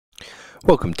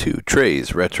Welcome to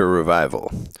Trey's Retro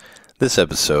Revival. This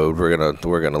episode, we're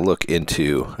gonna look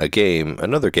into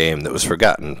another game that was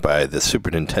forgotten by the Super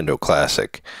Nintendo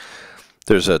Classic.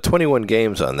 There's 21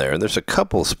 games on there, and there's a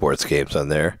couple sports games on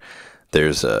there.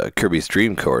 There's Kirby's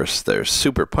Dream Course, there's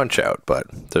Super Punch-Out, but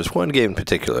there's one game in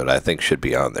particular that I think should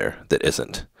be on there that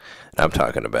isn't. And I'm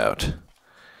talking about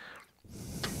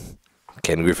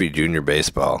Ken Griffey Jr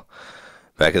Baseball.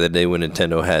 Back in the day when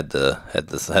Nintendo had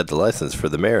the license for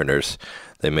the Mariners,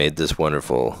 they made this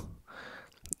wonderful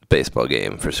baseball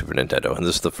game for Super Nintendo, and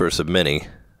this is the first of many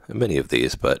of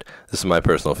these. But this is my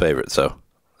personal favorite, so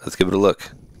let's give it a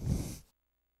look.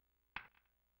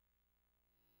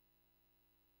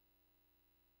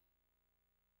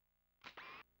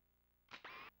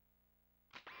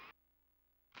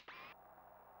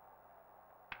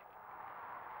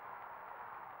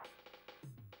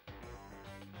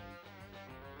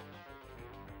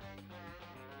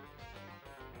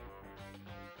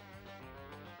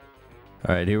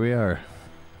 Alright, here we are.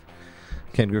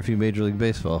 Ken Griffey Major League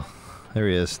Baseball. There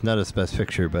he is. Not his best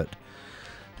picture, but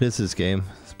it is his game.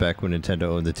 It's back when Nintendo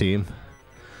owned the team.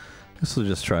 This will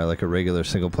just try like a regular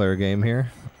single-player game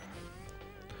here.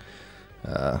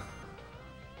 It's a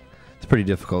pretty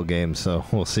difficult game, so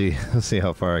we'll see. We'll see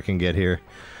how far I can get here.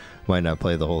 Might not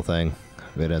play the whole thing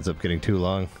if it ends up getting too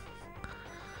long.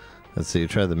 Let's see.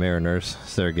 Try the Mariners.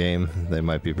 It's their game. They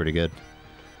might be pretty good.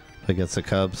 Against the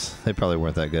Cubs. They probably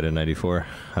weren't that good in '94.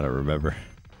 I don't remember.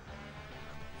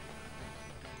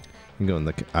 You can go in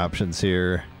the options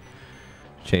here.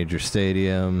 Change your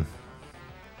stadium.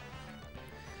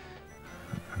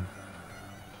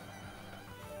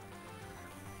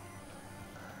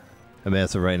 I mean,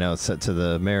 as of right now, it's set to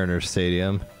the Mariners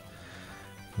Stadium.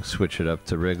 We'll switch it up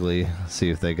to Wrigley. See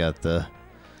if they got the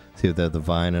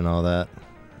vine and all that.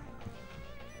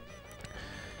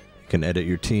 You can edit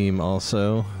your team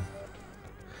also.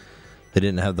 They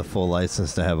didn't have the full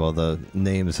license to have all the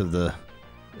names of the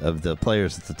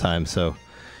players at the time, so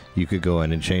you could go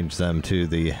in and change them to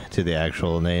the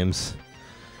actual names.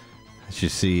 As you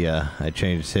see, I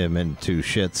changed him into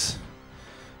Shits,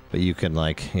 but you can,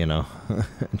 like, you know,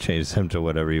 change him to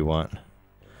whatever you want.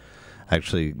 I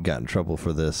actually got in trouble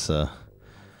for this. I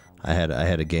had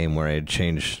a game where I had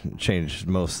changed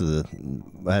most of the.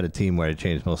 I had a team where I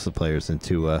changed most of the players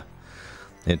into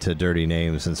dirty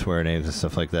names and swear names and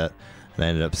stuff like that. And I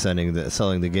ended up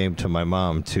selling the game to my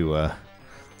mom to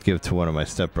give to one of my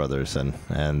stepbrothers,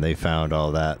 and they found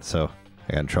all that, so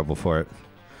I got in trouble for it.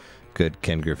 Good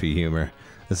Ken Griffey humor.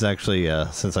 This is actually,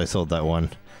 since I sold that one,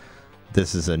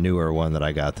 this is a newer one that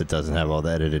I got that doesn't have all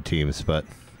the edited teams, but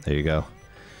there you go.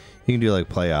 You can do like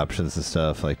play options and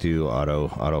stuff, like do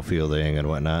auto fielding and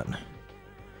whatnot.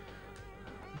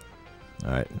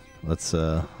 All right, let's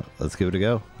give it a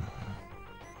go.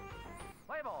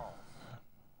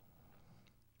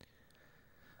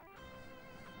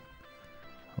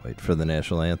 Wait for the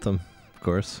national anthem, of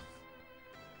course,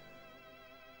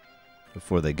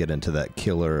 before they get into that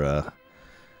killer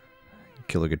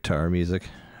guitar music.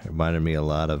 Reminded me a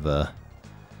lot of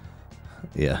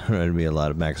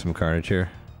Maximum Carnage here.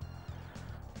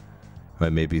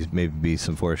 Might maybe be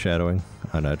some foreshadowing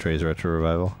on Trey's Retro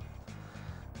Revival.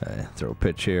 Throw a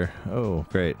pitch here. Oh,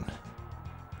 great!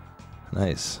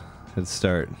 Nice, good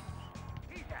start.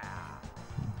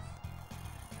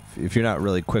 If you're not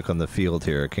really quick on the field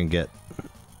here, it can get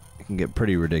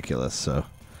pretty ridiculous. So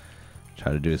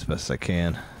try to do as best I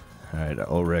can. All right,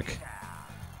 Ulrich,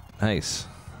 nice.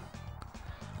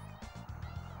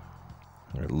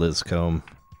 Or Lizcombe,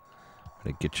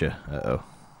 gonna get you.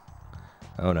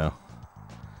 Oh no,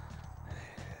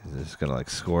 he's just gonna like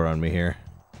score on me here.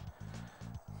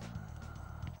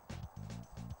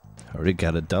 Already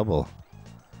got a double.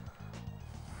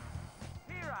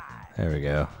 There we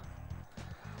go.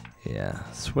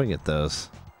 Yeah, swing at those.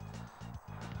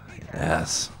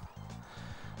 Yes.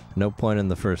 No point in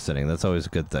the first inning. That's always a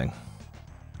good thing.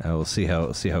 I will see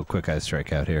how quick I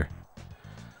strike out here.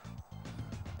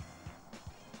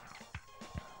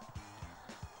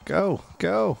 Go,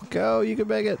 go, go! You can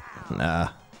make it. Nah,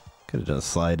 could have done a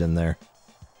slide in there.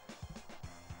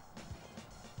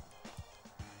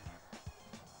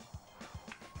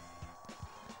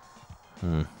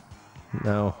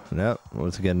 No, nope.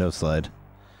 Once again, no slide.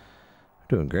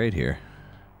 Doing great here.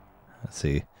 Let's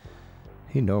see.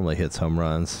 He normally hits home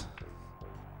runs.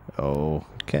 Oh,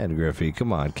 Ken Griffey.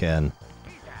 Come on, Ken.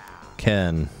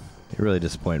 Ken, you really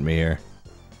disappoint me here.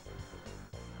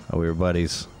 Oh, we were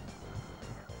buddies.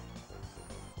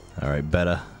 Alright,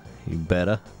 better. You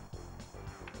better.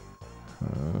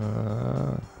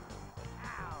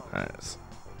 Nice.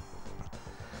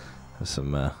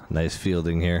 Some nice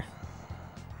fielding here.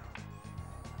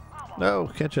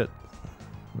 No, catch it.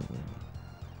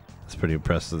 It's pretty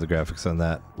impressive, the graphics on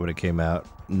that when it came out.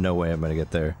 No way I'm going to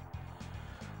get there.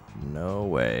 No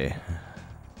way.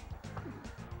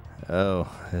 Oh,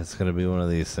 it's going to be one of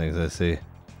these things, I see.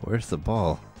 Where's the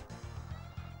ball?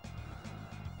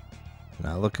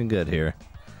 Not looking good here.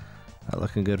 Not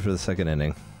looking good for the second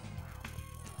inning.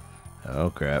 Oh,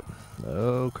 crap.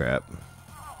 Oh, crap.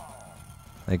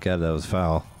 Thank God that was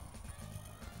foul.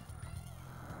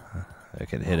 I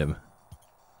can hit him.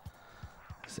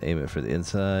 Just aim it for the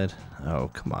inside. Oh,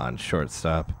 come on,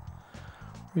 shortstop.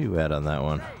 Where you at on that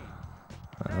one?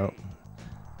 Oh,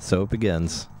 so it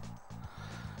begins.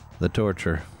 The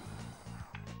torture.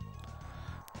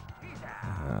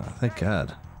 Oh, thank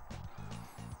God.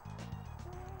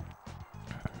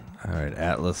 Alright,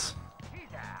 Atlas.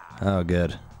 Oh,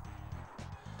 good.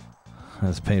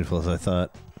 As painful as I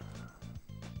thought.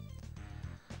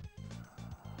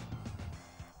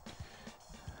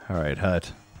 Alright,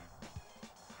 Hut.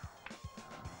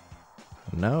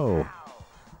 No.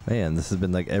 Man, this has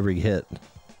been like every hit.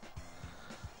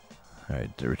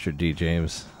 Alright, Richard D.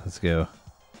 James. Let's go.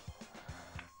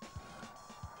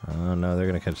 Oh no, they're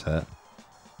gonna catch that.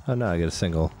 Oh no, I get a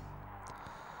single.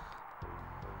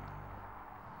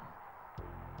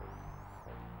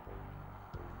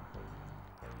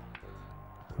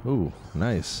 Ooh,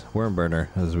 nice. Worm burner,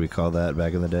 as we call that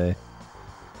back in the day.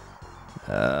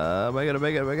 Am I gonna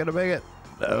make it? Am I gonna make it?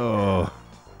 Oh,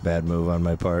 bad move on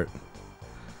my part.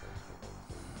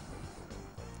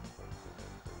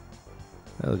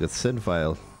 Oh, look at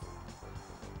Sinfile.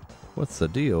 What's the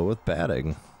deal with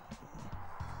batting?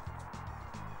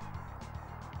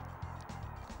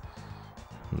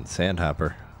 And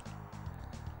Sandhopper.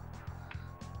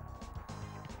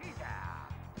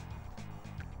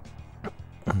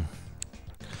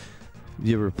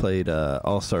 You ever played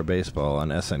All-Star Baseball on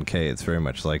SNK? It's very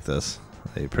much like this.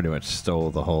 They pretty much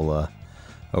stole the whole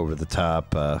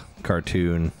over-the-top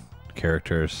cartoon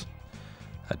characters,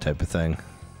 that type of thing.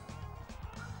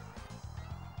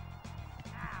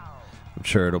 I'm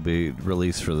sure it'll be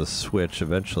released for the Switch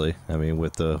eventually. I mean,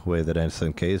 with the way that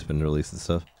SNK has been releasing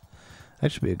stuff.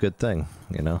 That should be a good thing,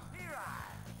 you know?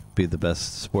 Be the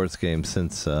best sports game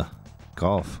since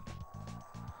golf.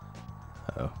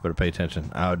 Oh, better pay attention.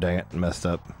 Oh, dang it. Messed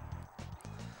up.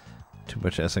 Too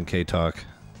much SNK talk.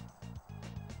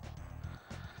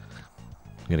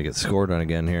 I'm gonna get scored on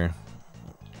again here.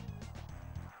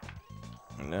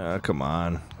 No, come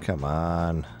on. Come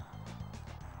on.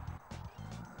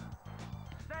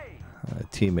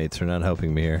 Teammates are not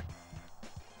helping me here.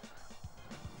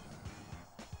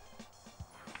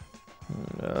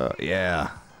 Yeah.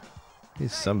 At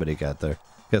least somebody got there.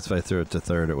 Guess if I threw it to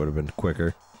third, it would have been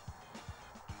quicker.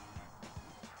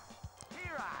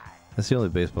 That's the only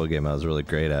baseball game I was really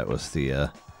great at was the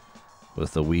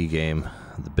Wii game,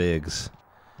 the Bigs.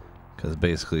 Because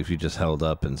basically if you just held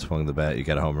up and swung the bat, you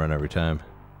got a home run every time.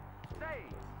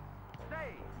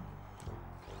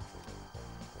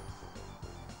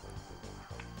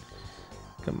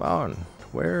 Come on.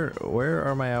 Where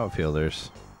are my outfielders?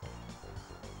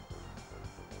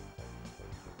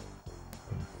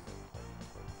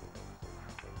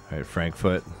 Alright,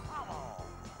 Frankfurt.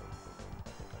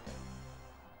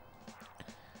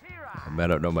 I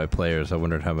don't know my players. I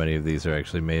wondered how many of these are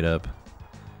actually made up.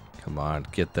 Come on,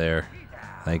 get there.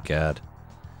 Thank God.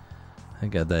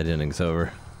 Thank God that inning's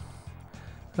over.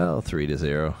 Well,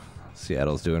 3-0.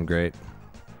 Seattle's doing great.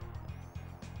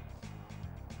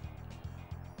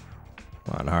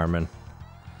 Come on, Harmon.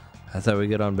 That's how we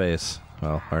get on base.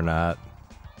 Well, or not.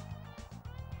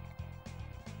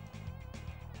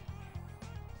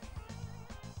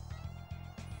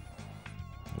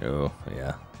 Oh,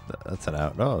 yeah. That's an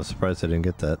out. Oh, I was surprised I didn't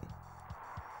get that.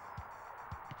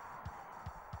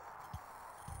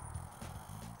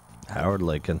 Howard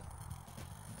Lakin.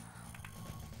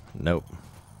 Nope.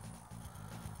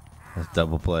 That's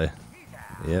double play.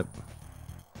 Yep.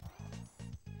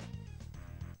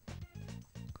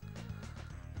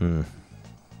 Come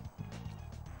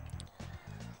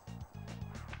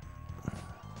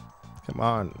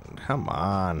on. Come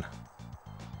on.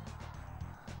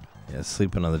 Yeah,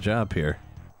 sleeping on the job here.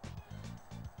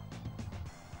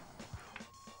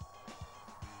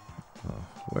 Oh,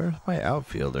 where's my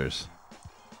outfielders?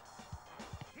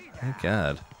 Thank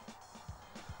God.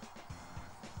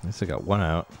 At least I got one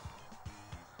out.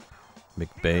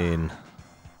 McBain.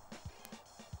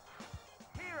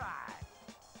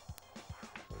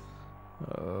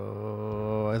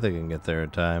 Oh, I think I can get there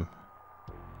in time.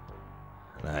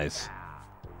 Nice.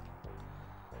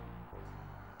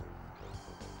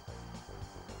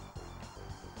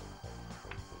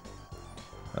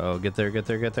 Oh, get there, get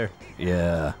there, get there.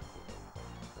 Yeah.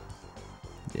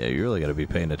 Yeah, you really got to be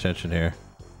paying attention here.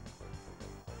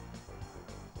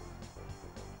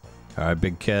 All right,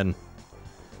 Big Ken.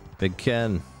 Big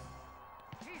Ken.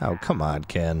 Oh, come on,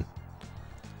 Ken.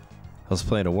 I was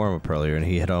playing a warm-up earlier, and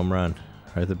he hit a home run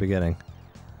right at the beginning.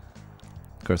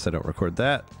 Of course, I don't record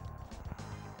that.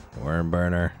 Worm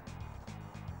burner.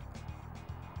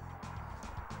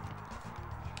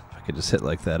 If I could just hit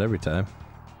like that every time.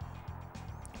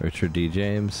 Richard D.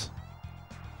 James.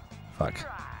 Fuck.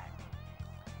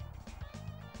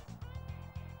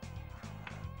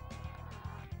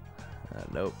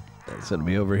 Nope. That's going to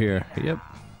be over here. Yep.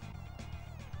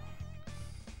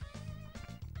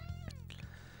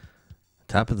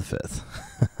 Top of the fifth.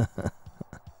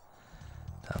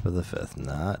 Top of the fifth.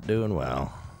 Not doing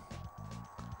well.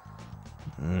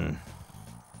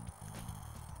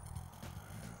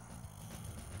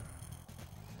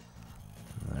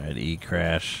 Alright,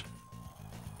 E-crash.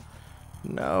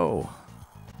 No.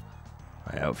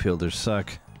 My outfielders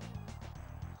suck.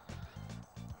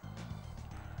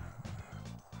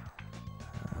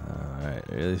 Alright,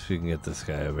 at least we can get this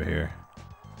guy over here.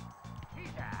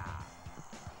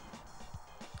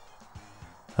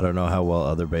 I don't know how well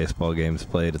other baseball games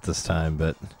played at this time,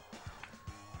 but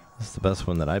it's the best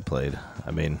one that I played.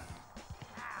 I mean,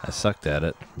 I sucked at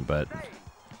it, but...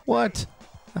 What?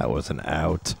 That was an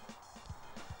out.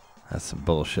 That's some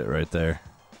bullshit right there.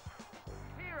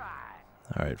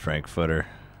 Alright, Frank Footer.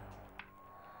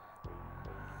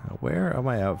 Where are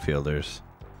my outfielders?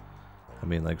 I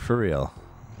mean, like, for real.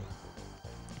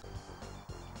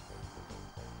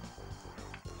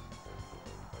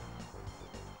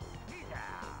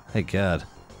 Thank God.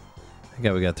 Thank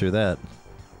God we got through that.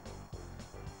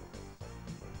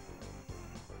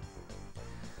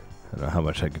 I don't know how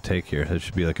much I could take here. There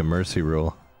should be like a mercy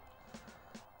rule.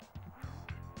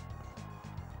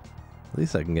 At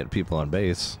least I can get people on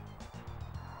base.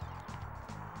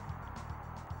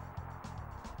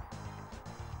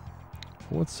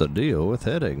 What's the deal with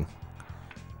hitting?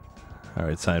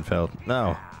 Alright, Seinfeld.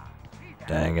 No.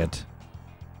 Dang it.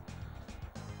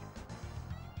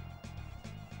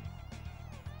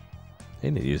 He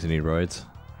didn't use any roids.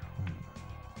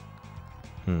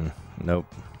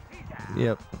 Nope.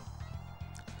 Yep.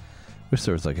 Wish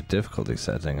there was like a difficulty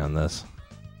setting on this.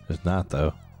 There's not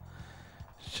though.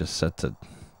 It's just set to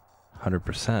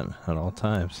 100% at all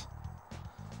times.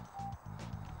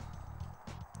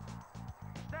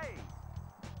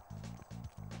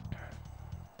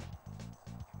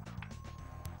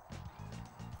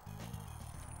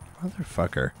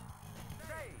 Motherfucker.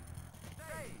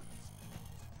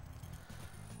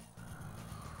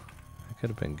 Could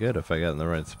have been good if I got in the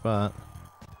right spot.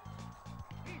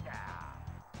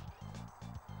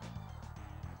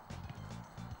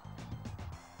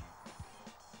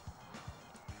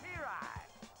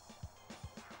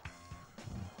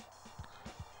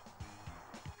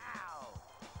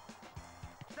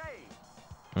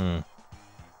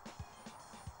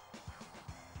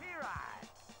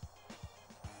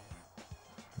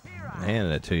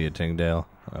 Handing it to you, Tingdale.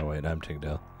 Oh wait, I'm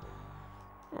Tingdale.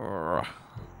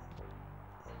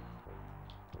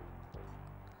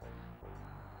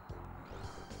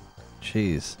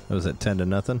 Jeez, what was it,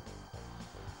 10-0?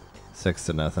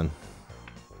 6-0.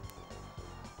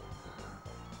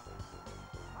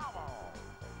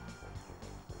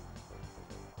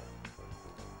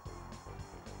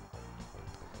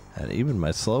 And even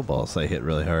my slow balls I hit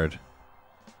really hard.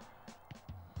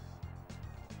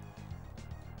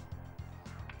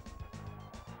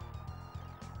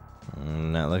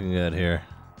 Not looking good here.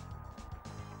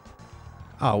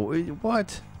 Oh,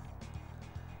 what?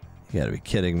 You gotta be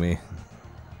kidding me.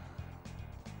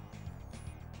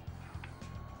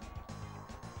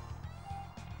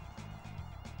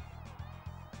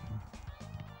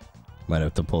 Might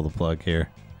have to pull the plug here.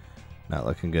 Not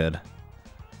looking good.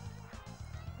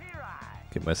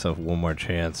 Give myself one more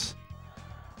chance.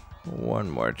 One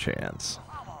more chance.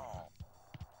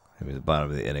 Maybe the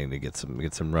bottom of the inning to get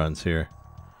some runs here.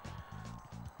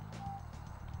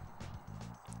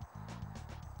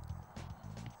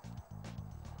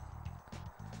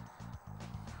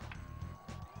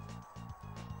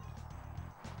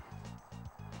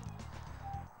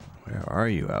 Where are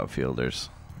you, outfielders?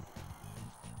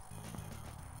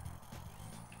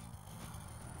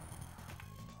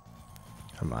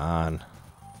 Come on.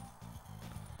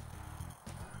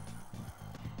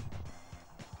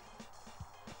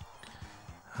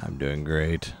 I'm doing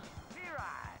great.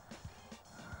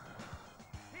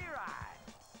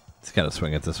 He's got to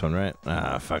swing at this one, right?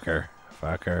 Ah, fucker.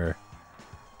 Fucker.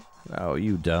 Oh,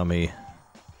 you dummy.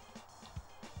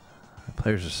 The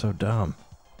players are so dumb.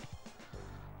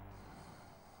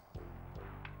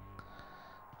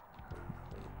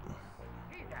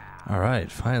 All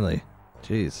right, finally.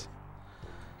 Jeez.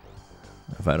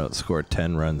 If I don't score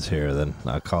 10 runs here, then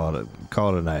I'll call it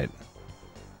a night.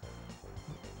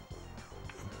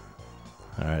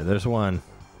 All right, there's one.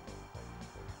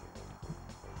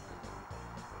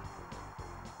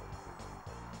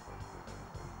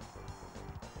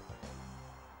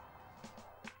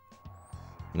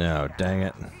 No, dang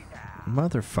it.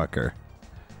 Motherfucker.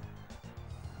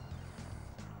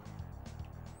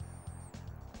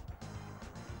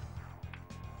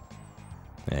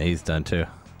 Yeah, he's done too.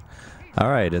 All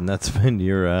right, and that's been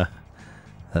your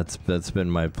that's been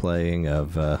my playing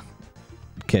of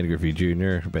Ken Griffey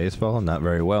Jr. Baseball. Not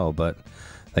very well, but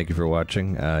thank you for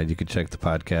watching. You can check the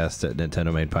podcast at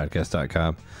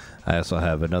NintenDomainPodcast.com. I also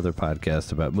have another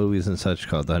podcast about movies and such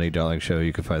called The Honey Darling Show.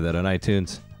 You can find that on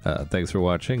iTunes. Thanks for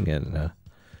watching, and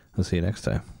we'll see you next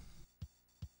time.